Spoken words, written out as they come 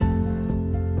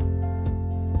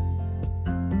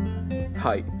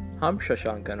Hi, I'm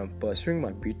Shashank and I'm pursuing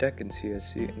my BTech in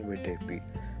CSC in VTAP.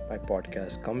 My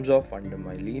podcast comes off under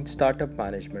my Lean Startup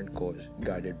Management course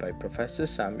guided by Professor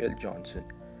Samuel Johnson.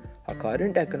 Our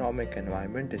current economic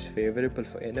environment is favorable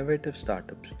for innovative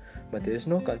startups, but there is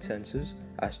no consensus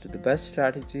as to the best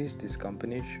strategies these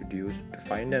companies should use to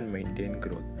find and maintain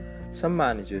growth. Some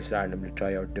managers randomly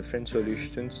try out different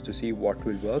solutions to see what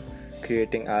will work,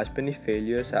 creating as many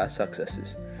failures as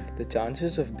successes. The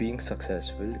chances of being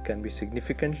successful can be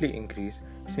significantly increased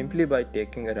simply by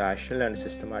taking a rational and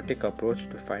systematic approach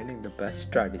to finding the best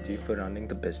strategy for running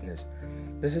the business.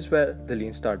 This is where the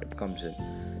Lean Startup comes in.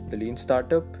 The Lean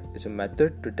Startup is a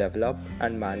method to develop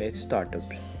and manage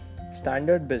startups.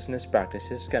 Standard business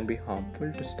practices can be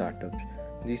harmful to startups.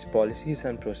 These policies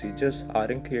and procedures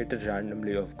aren't created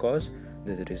randomly, of course,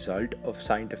 they're the result of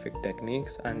scientific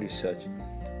techniques and research.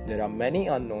 There are many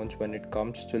unknowns when it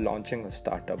comes to launching a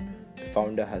startup. The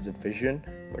founder has a vision,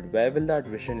 but where will that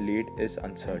vision lead is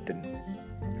uncertain.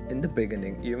 In the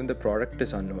beginning, even the product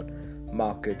is unknown.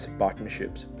 Markets,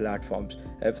 partnerships, platforms,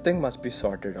 everything must be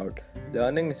sorted out.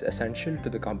 Learning is essential to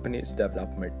the company's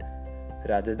development.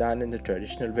 Rather than in the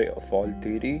traditional way of all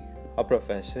theory, our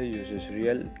professor uses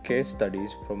real case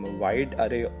studies from a wide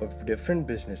array of different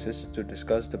businesses to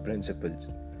discuss the principles.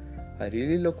 I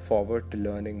really look forward to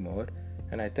learning more,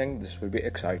 and I think this will be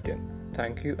exciting.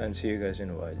 Thank you and see you guys in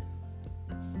a while.